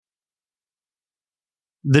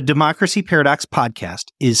The Democracy Paradox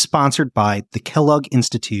podcast is sponsored by the Kellogg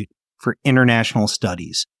Institute for International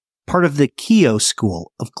Studies, part of the Keough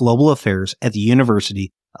School of Global Affairs at the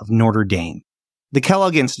University of Notre Dame. The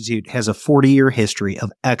Kellogg Institute has a 40-year history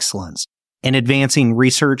of excellence in advancing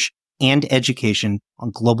research and education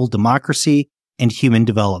on global democracy and human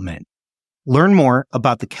development. Learn more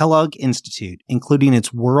about the Kellogg Institute, including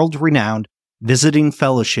its world-renowned visiting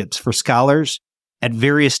fellowships for scholars at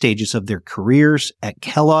various stages of their careers at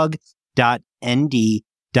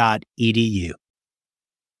kellogg.nd.edu.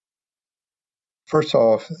 First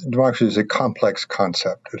off, democracy is a complex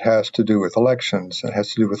concept. It has to do with elections, it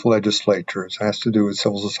has to do with legislatures, it has to do with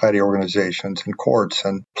civil society organizations and courts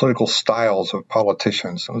and political styles of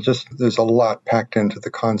politicians. There's a lot packed into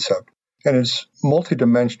the concept. And it's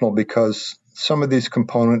multidimensional because some of these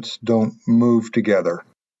components don't move together.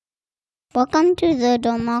 Welcome to the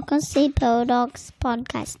Democracy Paradox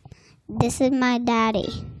podcast. This is my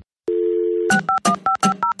daddy.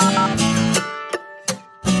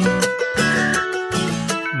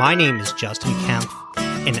 My name is Justin Kemp,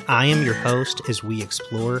 and I am your host as we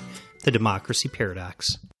explore the Democracy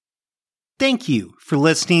Paradox. Thank you for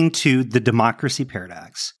listening to the Democracy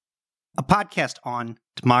Paradox, a podcast on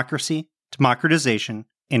democracy, democratization,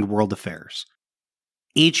 and world affairs.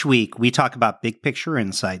 Each week, we talk about big picture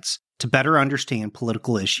insights to better understand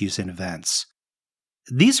political issues and events.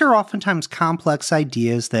 These are oftentimes complex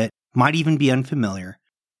ideas that might even be unfamiliar,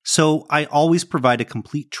 so I always provide a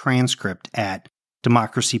complete transcript at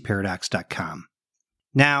democracyparadox.com.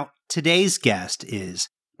 Now, today's guest is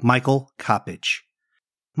Michael Coppedge.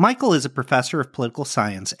 Michael is a professor of political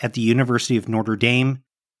science at the University of Notre Dame,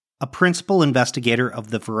 a principal investigator of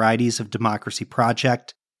the Varieties of Democracy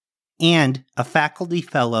project, and a faculty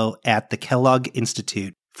fellow at the Kellogg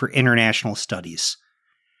Institute for International Studies.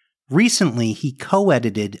 Recently, he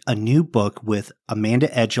co-edited a new book with Amanda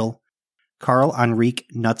Edgell, Karl-Henrik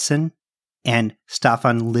Knudsen, and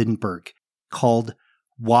Stefan Lindberg called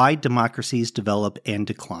Why Democracies Develop and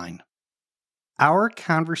Decline. Our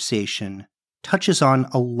conversation touches on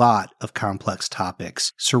a lot of complex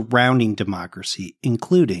topics surrounding democracy,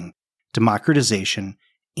 including democratization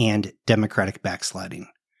and democratic backsliding.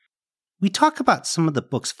 We talk about some of the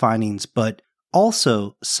book's findings, but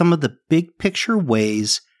also some of the big picture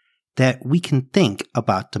ways that we can think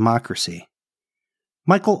about democracy.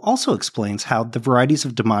 Michael also explains how the Varieties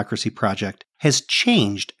of Democracy project has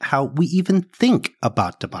changed how we even think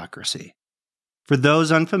about democracy. For those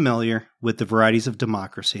unfamiliar with the Varieties of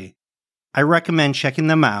Democracy, I recommend checking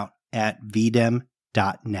them out at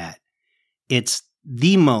V-Dem.net. It's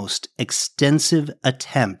the most extensive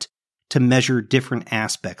attempt to measure different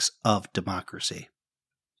aspects of democracy.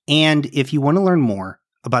 And if you want to learn more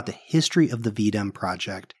about the history of the V-Dem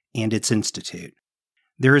project and its institute,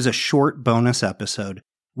 there is a short bonus episode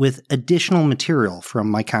with additional material from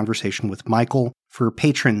my conversation with Michael for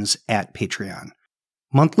patrons at Patreon.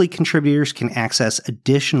 Monthly contributors can access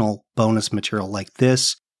additional bonus material like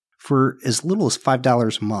this for as little as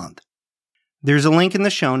 $5 a month. There's a link in the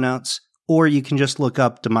show notes, or you can just look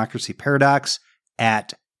up Democracy Paradox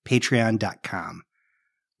at patreon.com.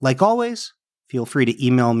 Like always, feel free to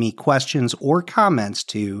email me questions or comments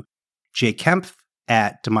to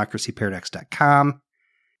jkempf@democracyparadox.com.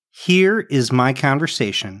 Here is my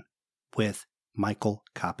conversation with Michael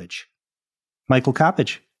Coppedge. Michael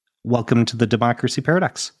Coppedge, welcome to the Democracy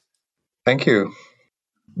Paradox. Thank you.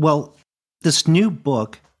 Well, this new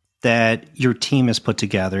book that your team has put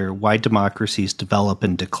together, Why Democracies Develop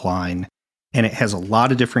and Decline, and it has a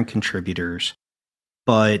lot of different contributors,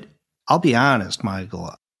 but I'll be honest,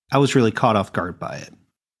 Michael, I was really caught off guard by it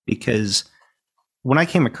because when I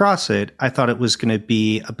came across it, I thought it was going to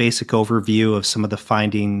be a basic overview of some of the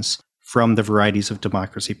findings from the Varieties of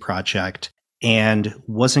Democracy project and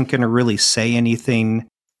wasn't going to really say anything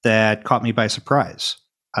that caught me by surprise.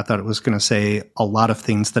 I thought it was going to say a lot of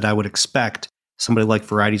things that I would expect somebody like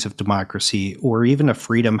Varieties of Democracy or even a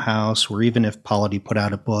Freedom House or even if Polity put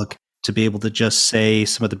out a book to be able to just say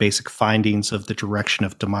some of the basic findings of the direction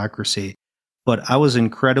of democracy. But I was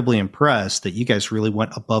incredibly impressed that you guys really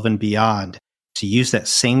went above and beyond to use that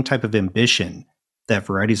same type of ambition that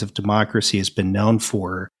Varieties of Democracy has been known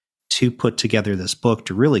for to put together this book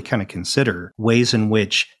to really kind of consider ways in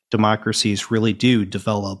which democracies really do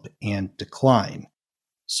develop and decline.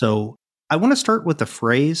 So I want to start with the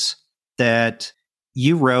phrase that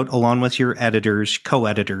you wrote along with your editors,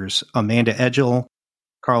 co-editors, Amanda Edgell,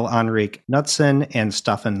 Karl-Henrik Knudsen, and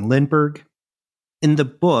Stefan Lindberg. In the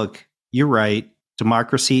book, you write,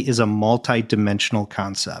 democracy is a multi-dimensional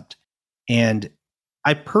concept. And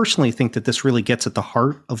I personally think that this really gets at the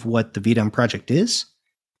heart of what the V-Dem project is.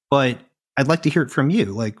 But I'd like to hear it from you.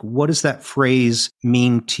 Like, what does that phrase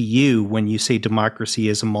mean to you when you say democracy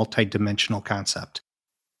is a multidimensional concept?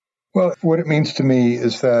 Well, what it means to me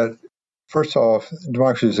is that, first off,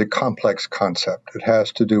 democracy is a complex concept. It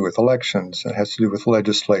has to do with elections, it has to do with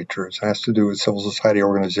legislatures, it has to do with civil society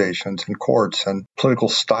organizations and courts and political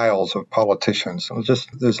styles of politicians.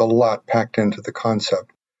 There's a lot packed into the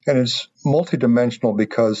concept. And it's multidimensional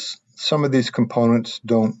because some of these components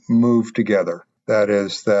don't move together. That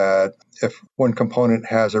is, that if one component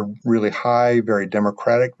has a really high, very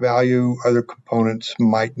democratic value, other components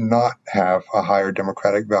might not have a higher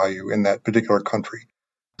democratic value in that particular country.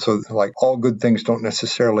 So, like, all good things don't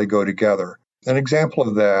necessarily go together. An example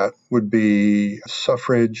of that would be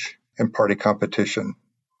suffrage and party competition.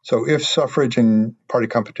 So if suffrage and party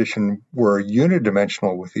competition were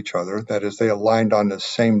unidimensional with each other, that is, they aligned on the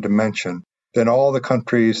same dimension, then all the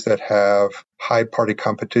countries that have high party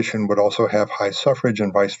competition would also have high suffrage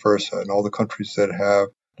and vice versa. And all the countries that have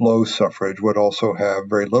low suffrage would also have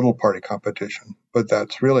very little party competition. But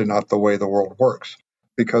that's really not the way the world works,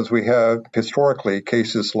 because we have historically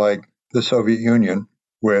cases like the Soviet Union,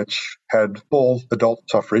 which had full adult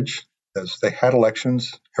suffrage. As they had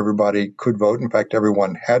elections, everybody could vote. In fact,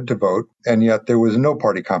 everyone had to vote. And yet there was no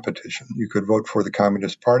party competition. You could vote for the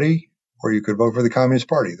Communist Party or you could vote for the Communist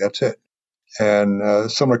Party. That's it. And a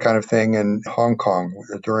similar kind of thing in Hong Kong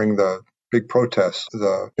during the big protests.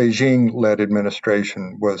 The Beijing-led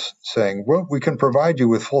administration was saying, well, we can provide you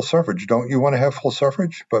with full suffrage. Don't you want to have full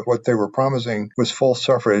suffrage? But what they were promising was full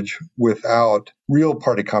suffrage without real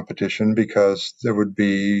party competition, because there would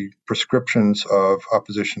be prescriptions of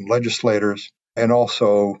opposition legislators, and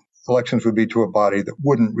also elections would be to a body that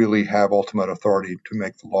wouldn't really have ultimate authority to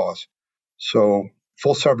make the laws. So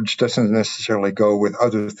full suffrage doesn't necessarily go with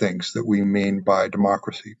other things that we mean by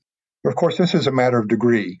democracy. But of course, this is a matter of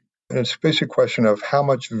degree. And it's basically a question of how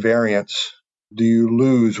much variance do you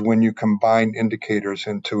lose when you combine indicators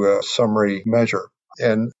into a summary measure.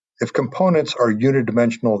 And if components are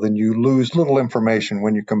unidimensional, then you lose little information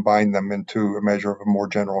when you combine them into a measure of a more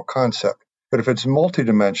general concept. But if it's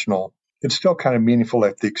multidimensional, it's still kind of meaningful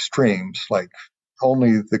at the extremes, like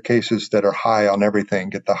only the cases that are high on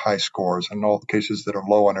everything get the high scores, and all the cases that are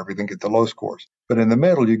low on everything get the low scores. But in the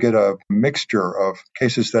middle, you get a mixture of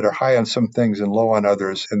cases that are high on some things and low on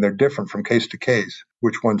others, and they're different from case to case,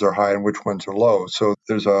 which ones are high and which ones are low. So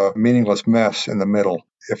there's a meaningless mess in the middle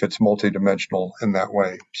if it's multidimensional in that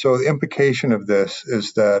way. So the implication of this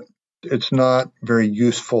is that it's not very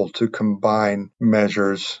useful to combine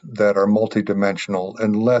measures that are multidimensional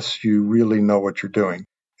unless you really know what you're doing.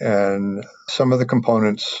 And some of the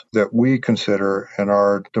components that we consider in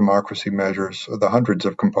our democracy measures, the hundreds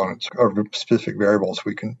of components or specific variables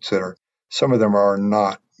we consider, some of them are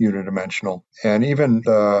not unidimensional. And even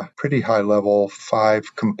the pretty high level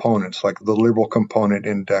 5 components, like the liberal component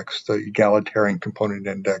index, the egalitarian component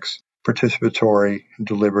index, participatory,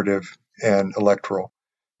 deliberative, and electoral,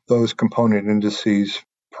 those component indices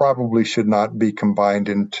probably should not be combined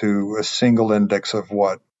into a single index of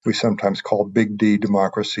what we sometimes call big D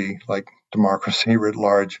democracy, like democracy writ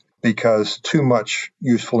large, because too much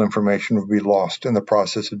useful information would be lost in the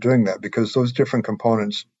process of doing that, because those different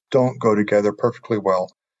components don't go together perfectly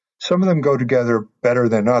well. Some of them go together better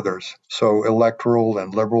than others. So electoral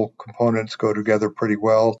and liberal components go together pretty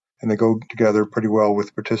well, and they go together pretty well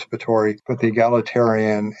with participatory, but the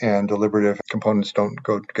egalitarian and deliberative components don't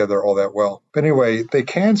go together all that well. But anyway, they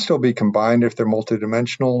can still be combined if they're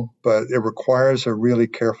multidimensional, but it requires a really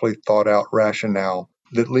carefully thought out rationale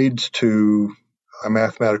that leads to a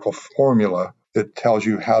mathematical formula that tells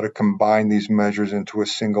you how to combine these measures into a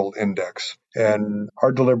single index. And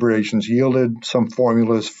our deliberations yielded some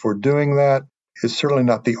formulas for doing that. It's certainly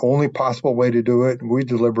not the only possible way to do it. We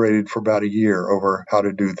deliberated for about a year over how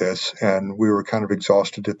to do this, and we were kind of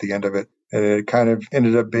exhausted at the end of it. And it kind of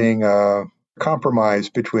ended up being a compromise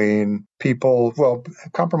between people, well,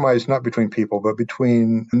 compromise not between people, but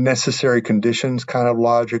between necessary conditions kind of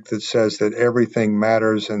logic that says that everything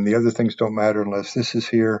matters and the other things don't matter unless this is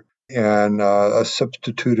here, and a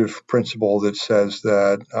substitutive principle that says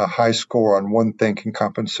that a high score on one thing can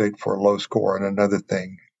compensate for a low score on another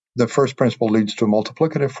thing. The first principle leads to a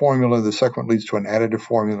multiplicative formula. The second leads to an additive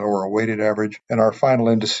formula or a weighted average. And our final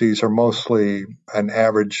indices are mostly an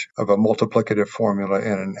average of a multiplicative formula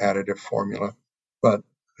and an additive formula. But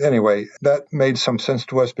anyway, that made some sense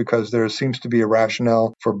to us because there seems to be a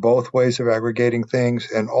rationale for both ways of aggregating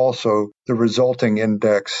things. And also the resulting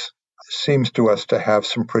index seems to us to have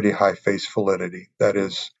some pretty high face validity. That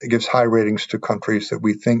is, it gives high ratings to countries that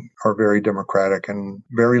we think are very democratic and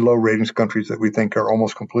very low ratings to countries that we think are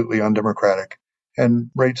almost completely undemocratic,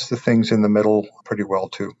 and rates the things in the middle pretty well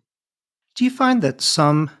too. Do you find that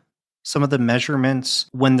some of the measurements,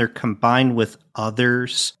 when they're combined with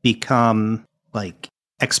others, become like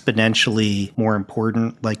exponentially more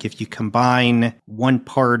important? Like if you combine one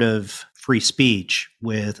part of free speech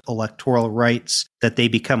with electoral rights, that they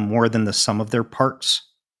become more than the sum of their parts?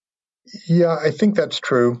 Yeah, I think that's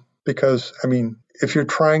true because, if you're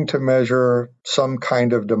trying to measure some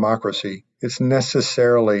kind of democracy, it's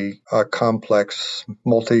necessarily a complex,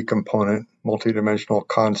 multi-component, multi-dimensional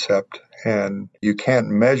concept, and you can't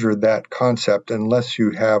measure that concept unless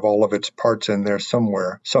you have all of its parts in there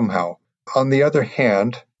somewhere, somehow. On the other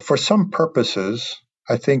hand, for some purposes,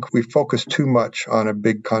 I think we focus too much on a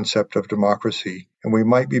big concept of democracy, and we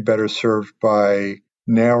might be better served by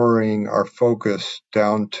narrowing our focus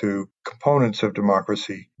down to components of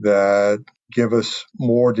democracy that give us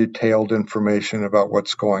more detailed information about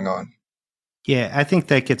what's going on. Yeah, I think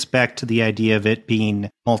that gets back to the idea of it being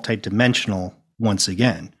multidimensional once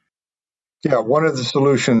again. Yeah, one of the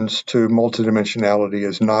solutions to multidimensionality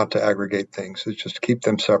is not to aggregate things, it's just to keep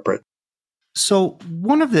them separate. So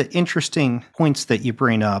one of the interesting points that you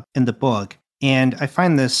bring up in the book, and I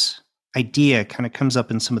find this idea kind of comes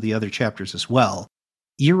up in some of the other chapters as well.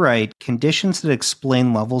 You're right, conditions that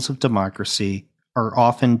explain levels of democracy are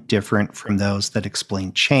often different from those that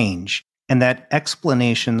explain change, and that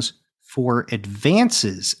explanations for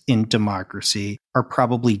advances in democracy are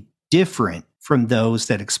probably different from those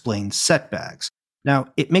that explain setbacks. Now,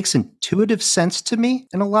 it makes intuitive sense to me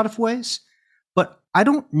in a lot of ways, but I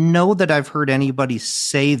don't know that I've heard anybody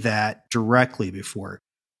say that directly before.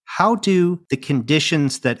 How do the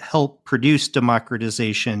conditions that help produce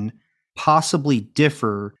democratization possibly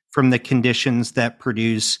differ from the conditions that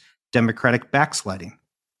produce democratic backsliding?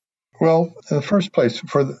 Well, in the first place,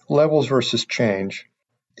 for the levels versus change,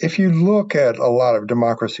 if you look at a lot of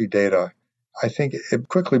democracy data, I think it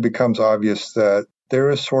quickly becomes obvious that there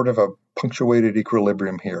is sort of a punctuated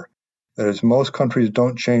equilibrium here. That is, most countries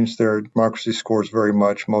don't change their democracy scores very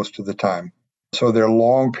much most of the time. So there are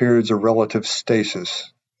long periods of relative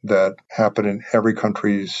stasis that happen in every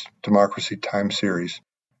country's democracy time series.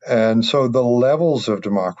 And so the levels of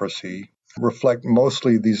democracy reflect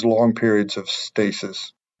mostly these long periods of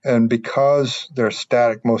stasis. And because they're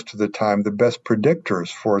static most of the time, the best predictors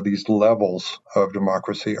for these levels of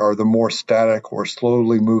democracy are the more static or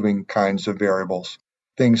slowly moving kinds of variables.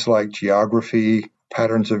 Things like geography,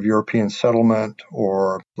 patterns of European settlement,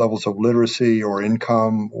 or levels of literacy or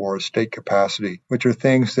income or state capacity, which are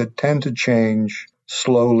things that tend to change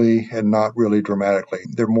slowly and not really dramatically.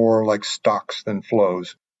 They're more like stocks than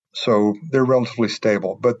flows. So they're relatively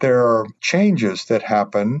stable. But there are changes that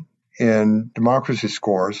happen in democracy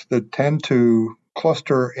scores that tend to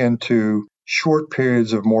cluster into short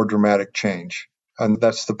periods of more dramatic change. And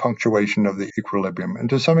that's the punctuation of the equilibrium. And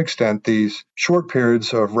to some extent, these short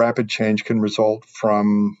periods of rapid change can result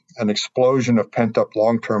from an explosion of pent-up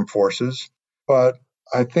long-term forces. But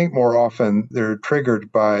I think more often they're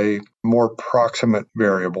triggered by more proximate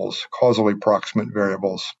variables, causally proximate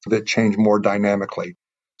variables that change more dynamically.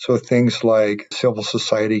 So things like civil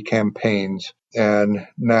society campaigns and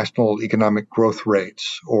national economic growth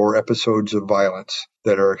rates or episodes of violence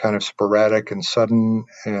that are kind of sporadic and sudden.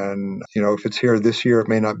 And, if it's here this year, it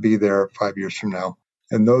may not be there 5 years from now.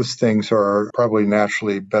 And those things are probably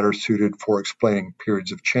naturally better suited for explaining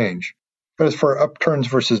periods of change. But as for upturns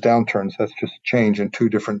versus downturns, that's just change in two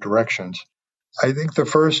different directions. I think the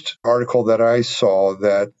first article that I saw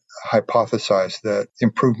that hypothesized that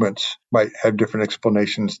improvements might have different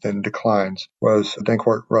explanations than declines was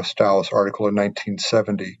Dancourt Rostow's article in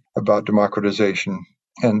 1970 about democratization.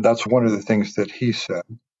 And that's one of the things that he said.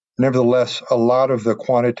 Nevertheless, a lot of the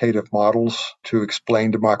quantitative models to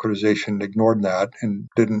explain democratization ignored that and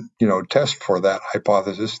didn't, test for that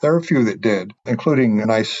hypothesis. There are a few that did, including a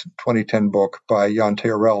nice 2010 book by Jan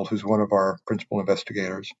Theorel, who's one of our principal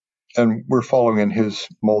investigators. And we're following in his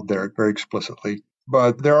mold there very explicitly.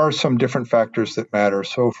 But there are some different factors that matter.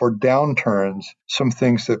 So for downturns, some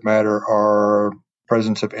things that matter are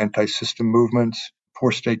presence of anti-system movements,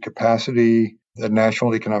 poor state capacity, the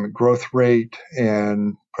national economic growth rate,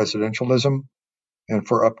 and presidentialism. And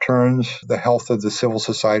for upturns, the health of the civil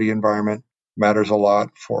society environment matters a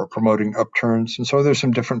lot for promoting upturns. And so there's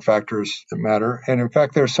some different factors that matter. And in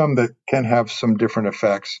fact, there are some that can have some different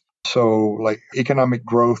effects. So like economic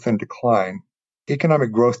growth and decline.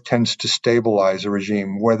 Economic growth tends to stabilize a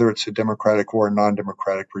regime, whether it's a democratic or a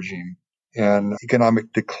non-democratic regime. And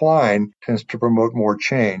economic decline tends to promote more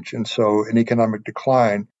change. And so an economic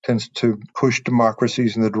decline tends to push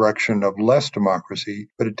democracies in the direction of less democracy,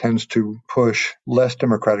 but it tends to push less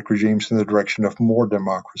democratic regimes in the direction of more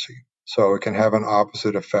democracy. So it can have an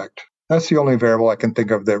opposite effect. That's the only variable I can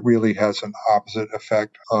think of that really has an opposite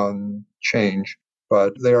effect on change,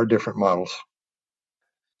 but they are different models.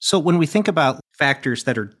 So when we think about factors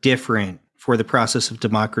that are different for the process of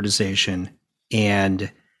democratization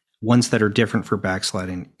and ones that are different for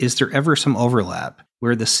backsliding, is there ever some overlap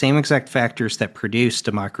where the same exact factors that produce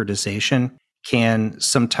democratization can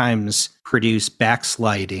sometimes produce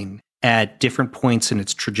backsliding at different points in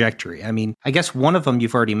its trajectory? I mean, I guess one of them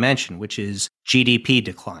you've already mentioned, which is GDP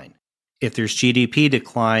decline. If there's GDP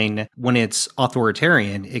decline when it's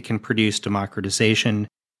authoritarian, it can produce democratization.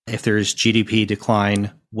 If there's GDP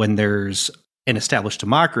decline when there's an established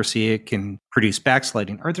democracy, it can produce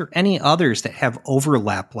backsliding. Are there any others that have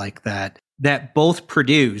overlap like that both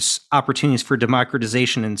produce opportunities for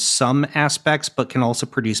democratization in some aspects, but can also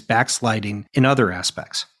produce backsliding in other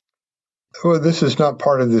aspects? Well, this is not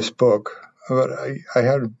part of this book, but I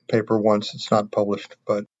had a paper once. It's not published,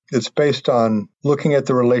 but it's based on looking at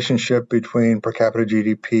the relationship between per capita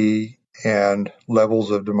GDP and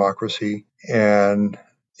levels of democracy. And,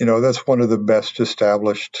 that's one of the best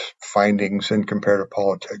established findings in comparative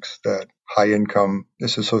politics, that high income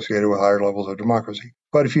is associated with higher levels of democracy.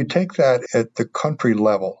 But if you take that at the country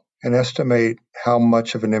level and estimate how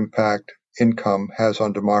much of an impact income has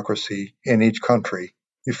on democracy in each country,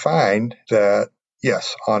 you find that,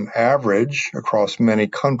 yes, on average, across many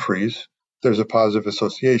countries, there's a positive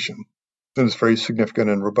association, and it's very significant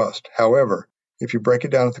and robust. However, if you break it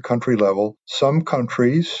down at the country level, some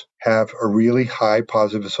countries have a really high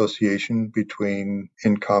positive association between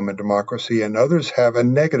income and democracy, and others have a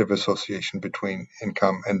negative association between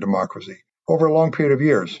income and democracy over a long period of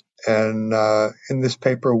years. And in this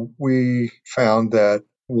paper, we found that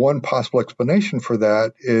one possible explanation for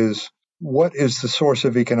that is, what is the source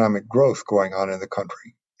of economic growth going on in the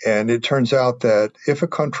country? And it turns out that if a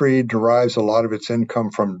country derives a lot of its income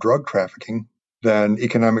from drug trafficking, then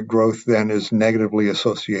economic growth then is negatively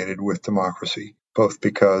associated with democracy, both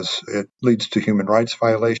because it leads to human rights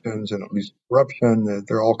violations and it leads to corruption.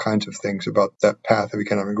 There are all kinds of things about that path of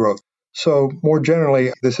economic growth. So more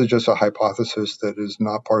generally, this is just a hypothesis that is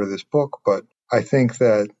not part of this book, but I think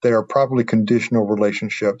that there are probably conditional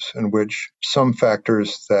relationships in which some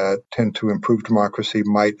factors that tend to improve democracy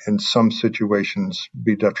might, in some situations,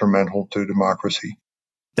 be detrimental to democracy.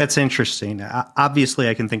 That's interesting. Obviously,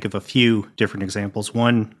 I can think of a few different examples.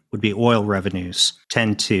 One would be oil revenues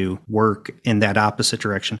tend to work in that opposite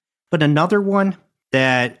direction. But another one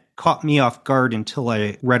that caught me off guard until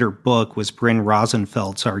I read her book was Bryn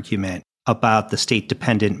Rosenfeld's argument about the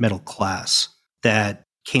state-dependent middle class that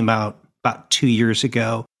came out about 2 years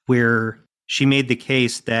ago, where she made the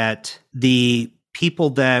case that the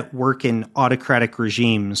people that work in autocratic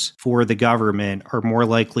regimes for the government are more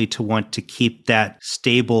likely to want to keep that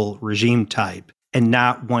stable regime type and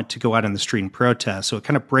not want to go out on the street and protest. So it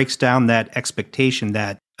kind of breaks down that expectation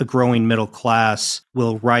that a growing middle class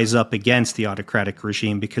will rise up against the autocratic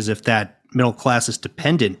regime, because if that middle class is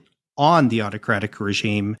dependent on the autocratic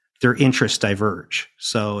regime, their interests diverge.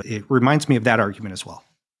 So it reminds me of that argument as well.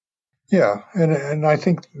 Yeah, and I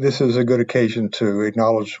think this is a good occasion to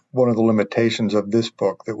acknowledge one of the limitations of this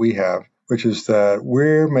book that we have, which is that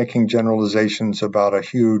we're making generalizations about a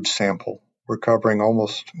huge sample. We're covering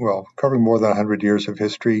more than 100 years of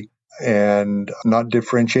history and not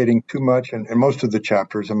differentiating too much in most of the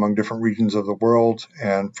chapters among different regions of the world.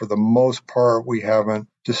 And for the most part, we haven't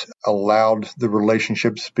just allowed the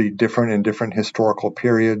relationships to be different in different historical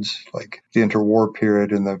periods, like the interwar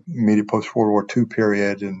period and the immediate post-World War II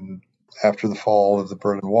period and after the fall of the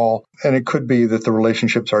Berlin Wall. And it could be that the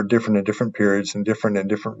relationships are different in different periods and different in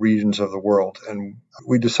different regions of the world. And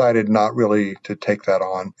we decided not really to take that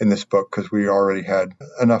on in this book because we already had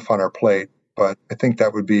enough on our plate. But I think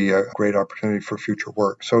that would be a great opportunity for future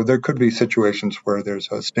work. So there could be situations where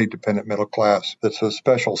there's a state-dependent middle class that's a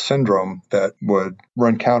special syndrome that would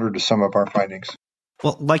run counter to some of our findings.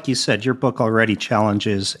 Well, like you said, your book already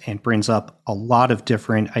challenges and brings up a lot of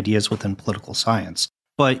different ideas within political science.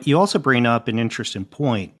 But you also bring up an interesting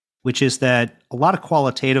point, which is that a lot of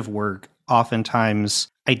qualitative work oftentimes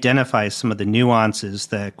identifies some of the nuances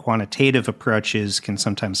that quantitative approaches can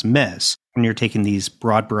sometimes miss when you're taking these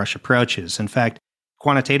broad brush approaches. In fact,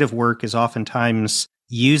 quantitative work is oftentimes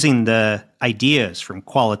using the ideas from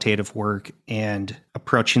qualitative work and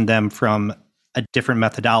approaching them from a different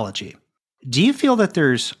methodology. Do you feel that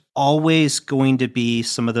there's always going to be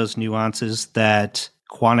some of those nuances that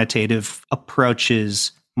quantitative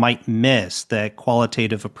approaches might miss that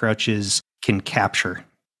qualitative approaches can capture?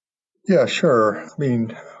 Yeah, sure. I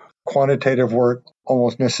mean, quantitative work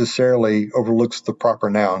almost necessarily overlooks the proper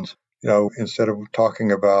nouns. Instead of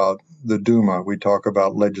talking about the Duma, we talk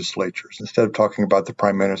about legislatures. Instead of talking about the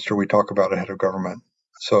prime minister, we talk about a head of government.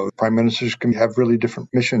 So prime ministers can have really different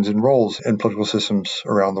missions and roles in political systems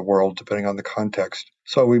around the world, depending on the context.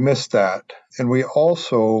 So we miss that. And we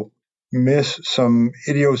also miss some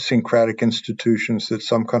idiosyncratic institutions that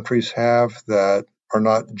some countries have that are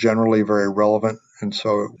not generally very relevant. And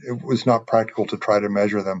so it was not practical to try to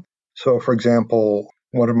measure them. So, for example,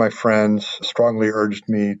 one of my friends strongly urged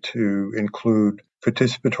me to include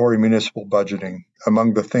participatory municipal budgeting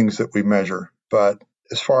among the things that we measure. But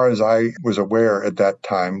as far as I was aware at that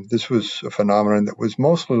time, this was a phenomenon that was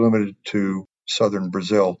mostly limited to southern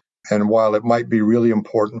Brazil. And while it might be really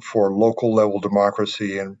important for local level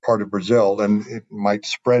democracy in part of Brazil, then it might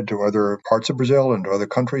spread to other parts of Brazil and to other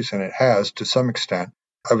countries, and it has to some extent.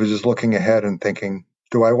 I was just looking ahead and thinking,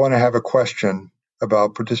 do I want to have a question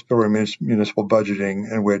about participatory municipal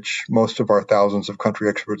budgeting in which most of our thousands of country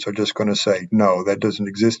experts are just going to say, no, that doesn't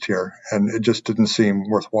exist here, and it just didn't seem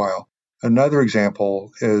worthwhile. Another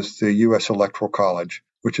example is the U.S. Electoral College,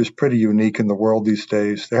 which is pretty unique in the world these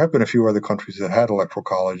days. There have been a few other countries that had electoral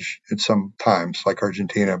college at some times, like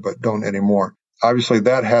Argentina, but don't anymore. Obviously,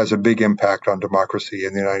 that has a big impact on democracy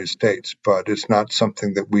in the United States, but it's not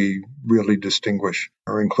something that we really distinguish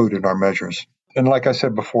or include in our measures. And like I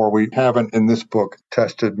said before, we haven't in this book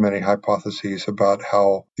tested many hypotheses about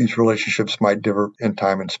how these relationships might differ in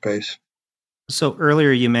time and space. So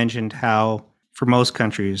earlier you mentioned how for most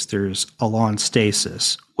countries, there's a law in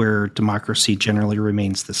stasis where democracy generally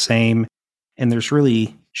remains the same. And there's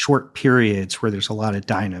really short periods where there's a lot of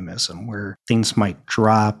dynamism, where things might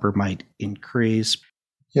drop or might increase.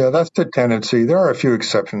 Yeah, that's the tendency. There are a few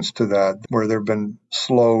exceptions to that, where there have been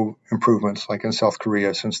slow improvements, like in South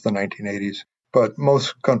Korea since the 1980s. But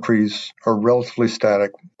most countries are relatively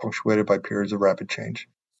static, punctuated by periods of rapid change.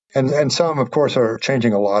 And some, of course, are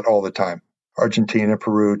changing a lot all the time. Argentina,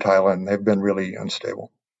 Peru, Thailand, they've been really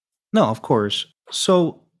unstable. No, of course.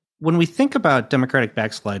 So when we think about democratic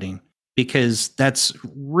backsliding, because that's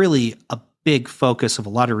really a big focus of a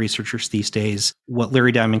lot of researchers these days, what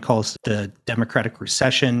Larry Diamond calls the democratic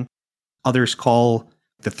recession, others call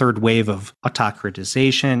the third wave of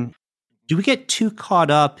autocratization. Do we get too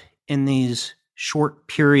caught up in these short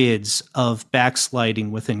periods of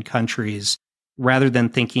backsliding within countries rather than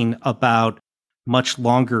thinking about much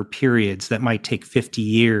longer periods that might take 50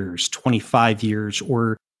 years, 25 years,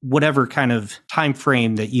 or whatever kind of time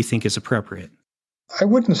frame that you think is appropriate? I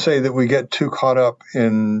wouldn't say that we get too caught up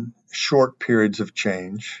in short periods of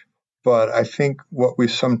change, but I think what we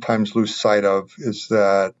sometimes lose sight of is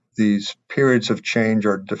that these periods of change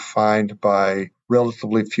are defined by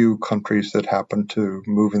relatively few countries that happen to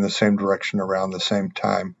move in the same direction around the same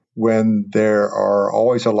time, when there are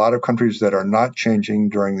always a lot of countries that are not changing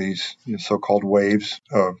during these so-called waves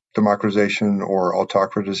of democratization or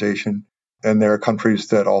autocratization. And there are countries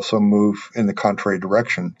that also move in the contrary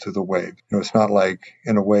direction to the wave. It's not like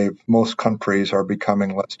in a wave, most countries are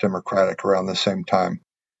becoming less democratic around the same time.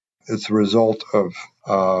 It's a result of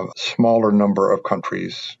a smaller number of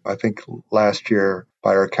countries. I think last year,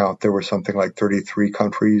 by our count, there were something like 33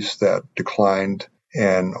 countries that declined,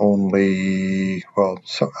 and only,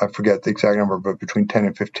 I forget the exact number, but between 10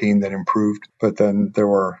 and 15 that improved. But then there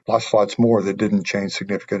were lots more that didn't change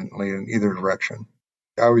significantly in either direction.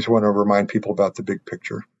 I always want to remind people about the big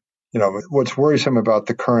picture. What's worrisome about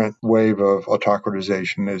the current wave of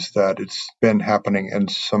autocratization is that it's been happening in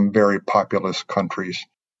some very populous countries.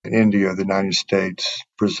 India, the United States,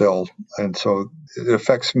 Brazil. And so it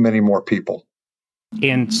affects many more people.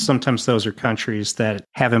 And sometimes those are countries that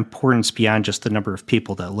have importance beyond just the number of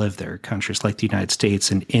people that live there. Countries like the United States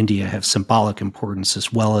and India have symbolic importance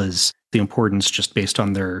as well as the importance just based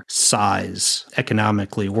on their size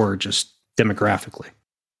economically or just demographically.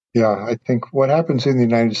 Yeah, I think what happens in the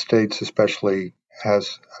United States especially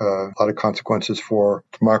has a lot of consequences for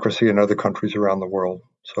democracy in other countries around the world.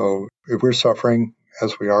 So if we're suffering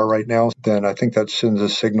as we are right now, then I think that sends a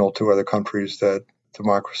signal to other countries that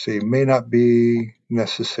democracy may not be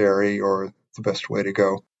necessary or the best way to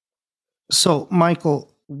go. So,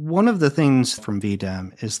 Michael, one of the things from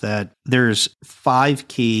V-Dem is that there's 5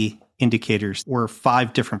 key indicators or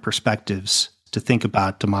 5 different perspectives to think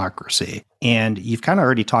about democracy. And you've kind of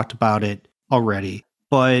already talked about it already,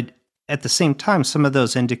 but at the same time, some of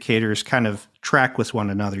those indicators kind of track with one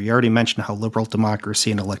another. You already mentioned how liberal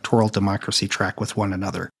democracy and electoral democracy track with one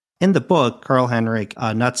another. In the book, Karl-Henrik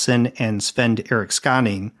Knudsen and Sven-Erik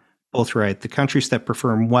Skaaning both write, the countries that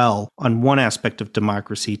perform well on one aspect of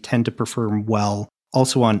democracy tend to perform well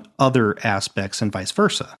also on other aspects and vice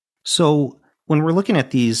versa. So when we're looking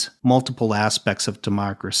at these multiple aspects of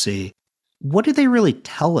democracy, What do they really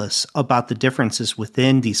tell us about the differences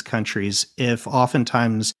within these countries if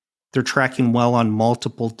oftentimes they're tracking well on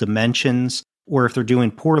multiple dimensions, or if they're doing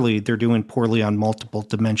poorly on multiple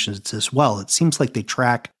dimensions as well? It seems like they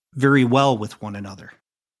track very well with one another.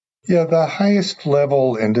 Yeah, the highest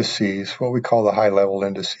level indices, what we call the high level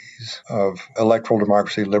indices of electoral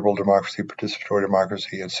democracy, liberal democracy, participatory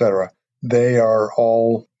democracy, etc., they are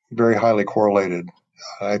all very highly correlated.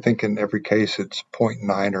 I think in every case it's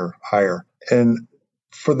 0.9 or higher. And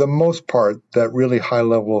for the most part, that really high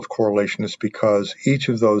level of correlation is because each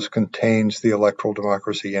of those contains the electoral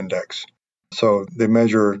democracy index. So they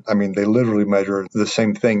literally measure the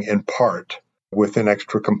same thing in part with an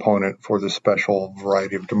extra component for the special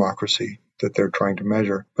variety of democracy that they're trying to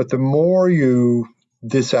measure. But the more you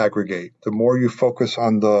disaggregate, the more you focus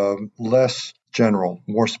on the less general,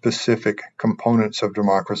 more specific components of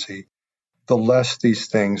democracy, the less these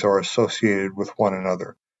things are associated with one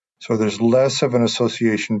another. So there's less of an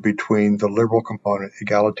association between the liberal component,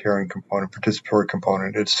 egalitarian component, participatory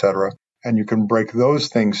component, etc. And you can break those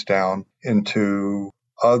things down into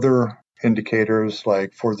other indicators.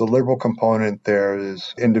 Like for the liberal component, there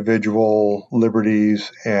is individual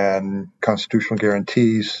liberties and constitutional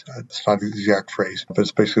guarantees. It's not the exact phrase, but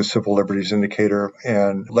it's basically a civil liberties indicator,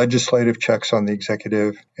 and legislative checks on the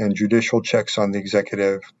executive and judicial checks on the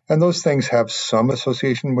executive. And those things have some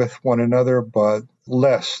association with one another, but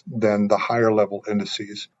less than the higher level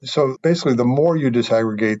indices. So basically, the more you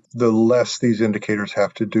disaggregate, the less these indicators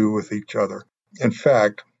have to do with each other. In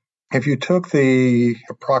fact, if you took the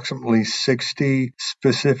approximately 60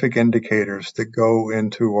 specific indicators that go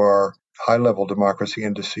into our high-level democracy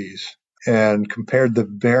indices and compared the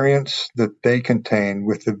variance that they contain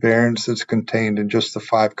with the variance that's contained in just the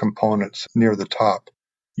 5 components near the top,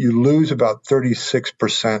 you lose about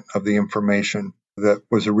 36% of the information that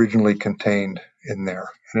was originally contained in there.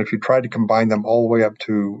 And if you tried to combine them all the way up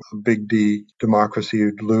to a big D democracy,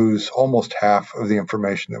 you'd lose almost half of the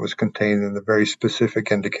information that was contained in the very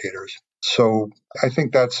specific indicators. So I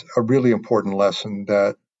think that's a really important lesson,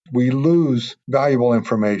 that we lose valuable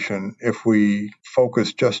information if we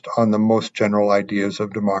focus just on the most general ideas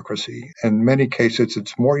of democracy. In many cases,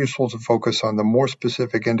 it's more useful to focus on the more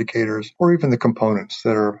specific indicators or even the components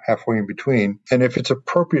that are halfway in between. And if it's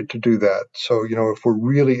appropriate to do that, so, if we're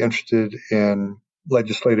really interested in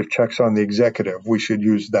legislative checks on the executive, we should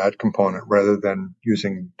use that component rather than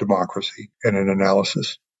using democracy in an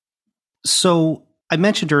analysis. So I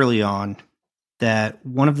mentioned early on that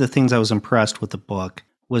one of the things I was impressed with the book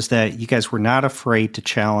was that you guys were not afraid to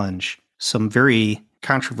challenge some very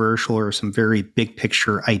controversial or some very big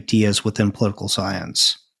picture ideas within political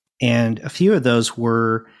science. And a few of those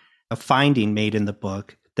were a finding made in the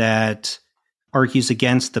book that argues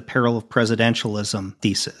against the peril of presidentialism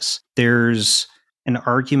thesis. There's an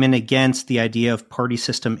argument against the idea of party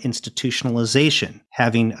system institutionalization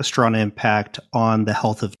having a strong impact on the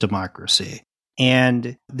health of democracy.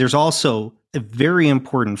 And there's also a very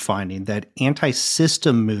important finding that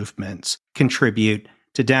anti-system movements contribute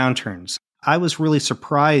to downturns. I was really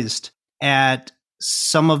surprised at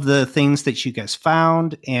some of the things that you guys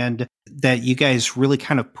found and that you guys really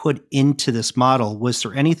kind of put into this model. Was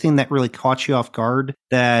there anything that really caught you off guard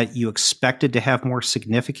that you expected to have more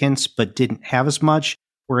significance but didn't have as much?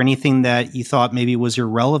 Or anything that you thought maybe was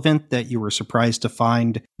irrelevant that you were surprised to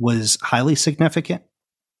find was highly significant?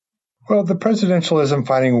 Well, the presidentialism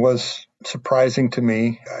finding was surprising to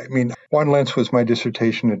me. Juan Lentz was my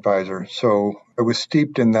dissertation advisor, so I was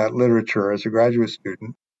steeped in that literature as a graduate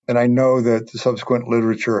student. And I know that the subsequent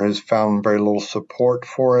literature has found very little support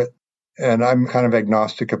for it. And I'm kind of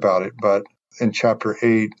agnostic about it. But in Chapter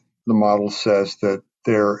 8, the model says that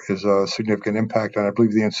there is a significant impact, and I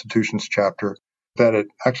believe the institutions chapter, that it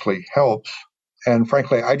actually helps. And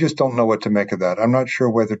frankly, I just don't know what to make of that. I'm not sure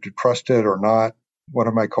whether to trust it or not. One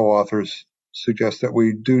of my co-authors suggests that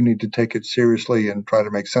we do need to take it seriously and try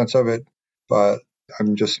to make sense of it, but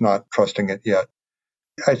I'm just not trusting it yet.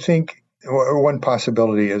 I think one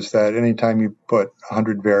possibility is that anytime you put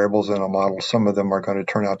 100 variables in a model, some of them are going to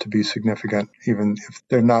turn out to be significant, even if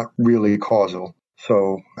they're not really causal.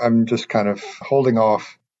 So I'm just kind of holding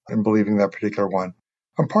off and believing that particular one.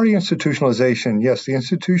 On party institutionalization, yes, the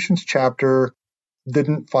institutions chapter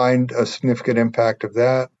didn't find a significant impact of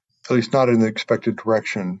that, at least not in the expected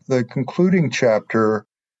direction. The concluding chapter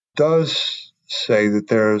does say that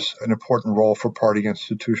there's an important role for party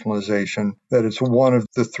institutionalization, that it's one of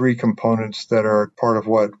the 3 components that are part of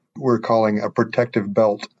what we're calling a protective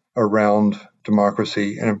belt around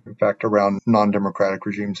democracy, and in fact around non-democratic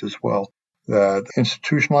regimes as well. That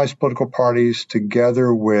institutionalized political parties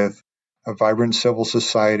together with a vibrant civil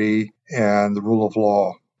society and the rule of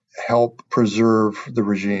law help preserve the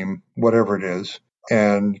regime, whatever it is,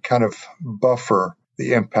 and kind of buffer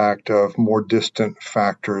the impact of more distant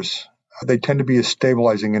factors. They tend to be a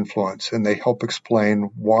stabilizing influence, and they help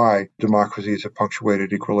explain why democracies have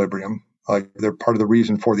punctuated equilibrium. Like they're part of the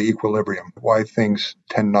reason for the equilibrium, why things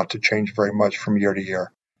tend not to change very much from year to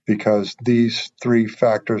year. Because these three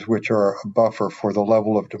factors, which are a buffer for the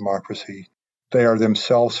level of democracy, they are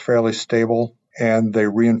themselves fairly stable, and they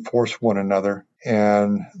reinforce one another,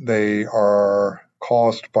 and they are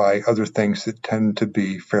caused by other things that tend to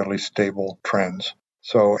be fairly stable trends.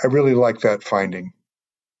 So I really like that finding.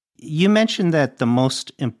 You mentioned that the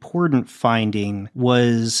most important finding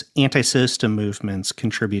was anti-system movements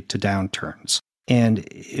contribute to downturns. And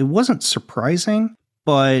it wasn't surprising,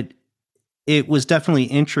 but it was definitely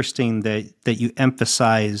interesting that you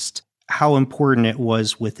emphasized how important it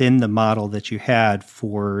was within the model that you had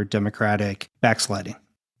for democratic backsliding.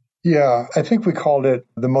 Yeah, I think we called it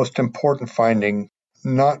the most important finding,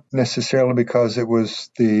 not necessarily because it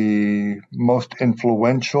was the most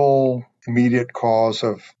influential immediate cause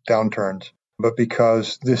of downturns, but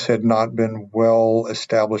because this had not been well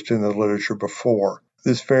established in the literature before.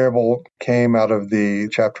 This variable came out of the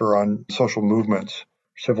chapter on social movements,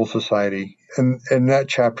 civil society. And in that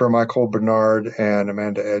chapter, Michael Bernard and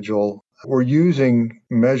Amanda Edgell were using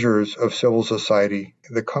measures of civil society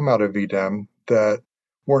that come out of V-Dem that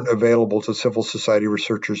weren't available to civil society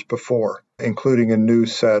researchers before, including a new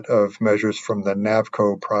set of measures from the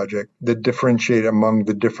NAVCO project that differentiate among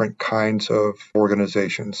the different kinds of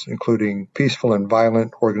organizations, including peaceful and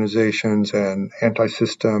violent organizations and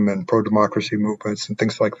anti-system and pro-democracy movements and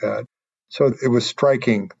things like that. So it was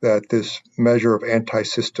striking that this measure of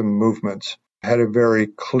anti-system movements had a very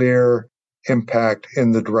clear impact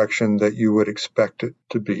in the direction that you would expect it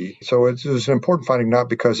to be. So it was an important finding, not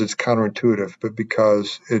because it's counterintuitive, but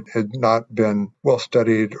because it had not been well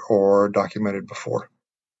studied or documented before.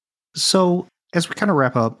 So as we kind of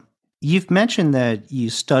wrap up, you've mentioned that you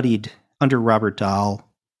studied under Robert Dahl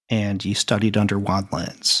and you studied under Juan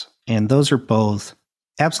Linz, and those are both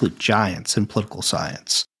absolute giants in political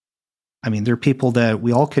science. I mean, they're people that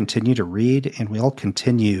we all continue to read and we all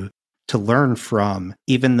continue to learn from,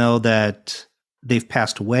 even though that they've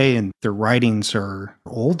passed away and their writings are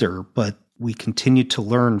older, but we continue to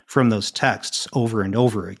learn from those texts over and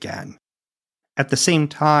over again. At the same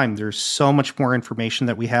time, there's so much more information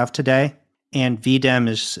that we have today, and V-Dem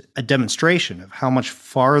is a demonstration of how much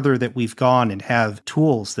farther that we've gone and have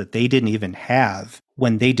tools that they didn't even have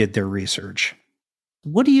when they did their research.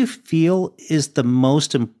 What do you feel is the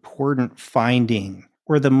most important finding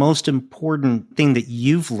or the most important thing that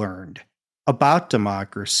you've learned about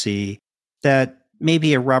democracy that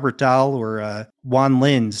maybe a Robert Dahl or a Juan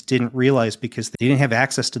Linz didn't realize because they didn't have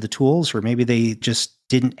access to the tools, or maybe they just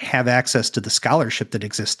didn't have access to the scholarship that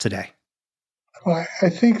exists today? Well, I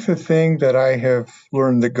think the thing that I have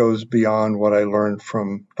learned that goes beyond what I learned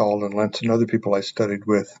from Dahl and Linz and other people I studied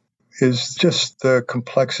with is just the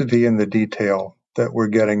complexity and the detail that we're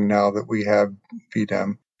getting now that we have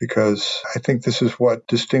V-Dem. Because I think this is what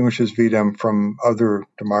distinguishes V-Dem from other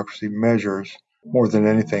democracy measures more than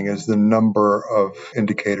anything, is the number of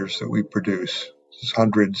indicators that we produce. There's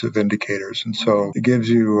hundreds of indicators. And so it gives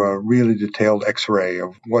you a really detailed x-ray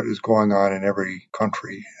of what is going on in every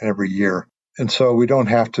country and every year. And so we don't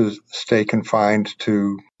have to stay confined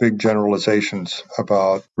to big generalizations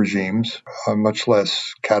about regimes, much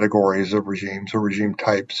less categories of regimes or regime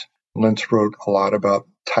types. Linz wrote a lot about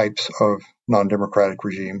types of non-democratic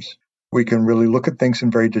regimes. We can really look at things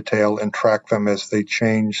in very detail and track them as they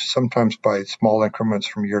change, sometimes by small increments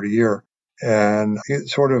from year to year. And it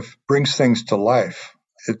sort of brings things to life.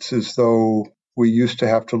 It's as though we used to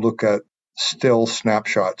have to look at still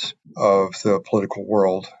snapshots of the political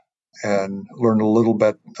world and learn a little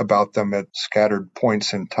bit about them at scattered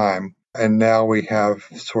points in time. And now we have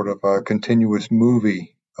sort of a continuous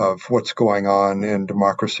movie of what's going on in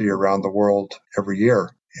democracy around the world every year.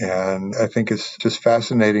 And I think it's just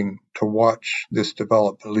fascinating to watch this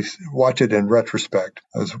develop, at least watch it in retrospect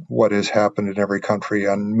as what has happened in every country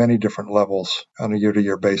on many different levels on a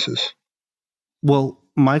year-to-year basis. Well,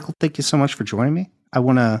 Michael, thank you so much for joining me. I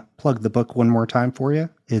want to plug the book one more time for you.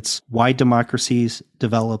 It's Why Democracies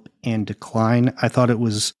Develop and Decline. I thought it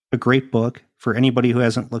was a great book. For anybody who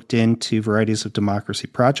hasn't looked into Varieties of Democracy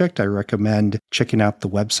Project, I recommend checking out the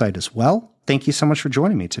website as well. Thank you so much for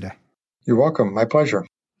joining me today. You're welcome. My pleasure.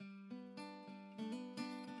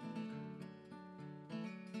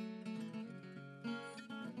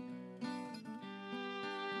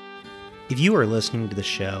 If you are listening to the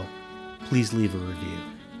show, please leave a review.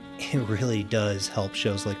 It really does help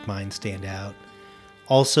shows like mine stand out.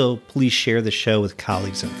 Also, please share the show with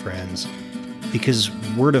colleagues and friends, because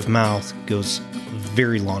word of mouth goes a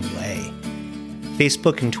very long way.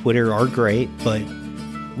 Facebook and Twitter are great, but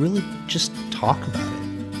really just talk about it.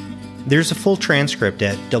 There's a full transcript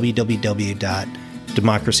at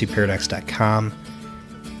www.democracyparadox.com.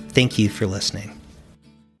 Thank you for listening.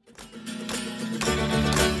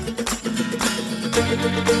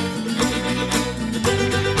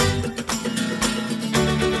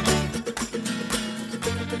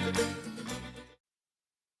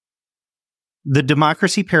 The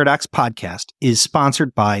Democracy Paradox podcast is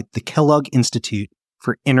sponsored by the Kellogg Institute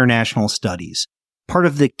for International Studies, part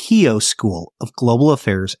of the Keough School of Global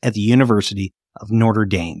Affairs at the University of Notre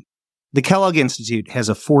Dame. The Kellogg Institute has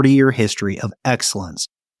a 40-year history of excellence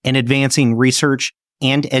in advancing research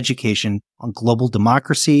and education on global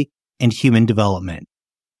democracy and human development.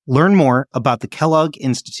 Learn more about the Kellogg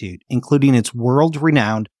Institute, including its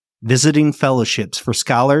world-renowned visiting fellowships for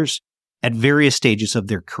scholars at various stages of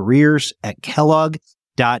their careers at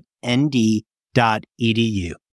kellogg.nd.edu.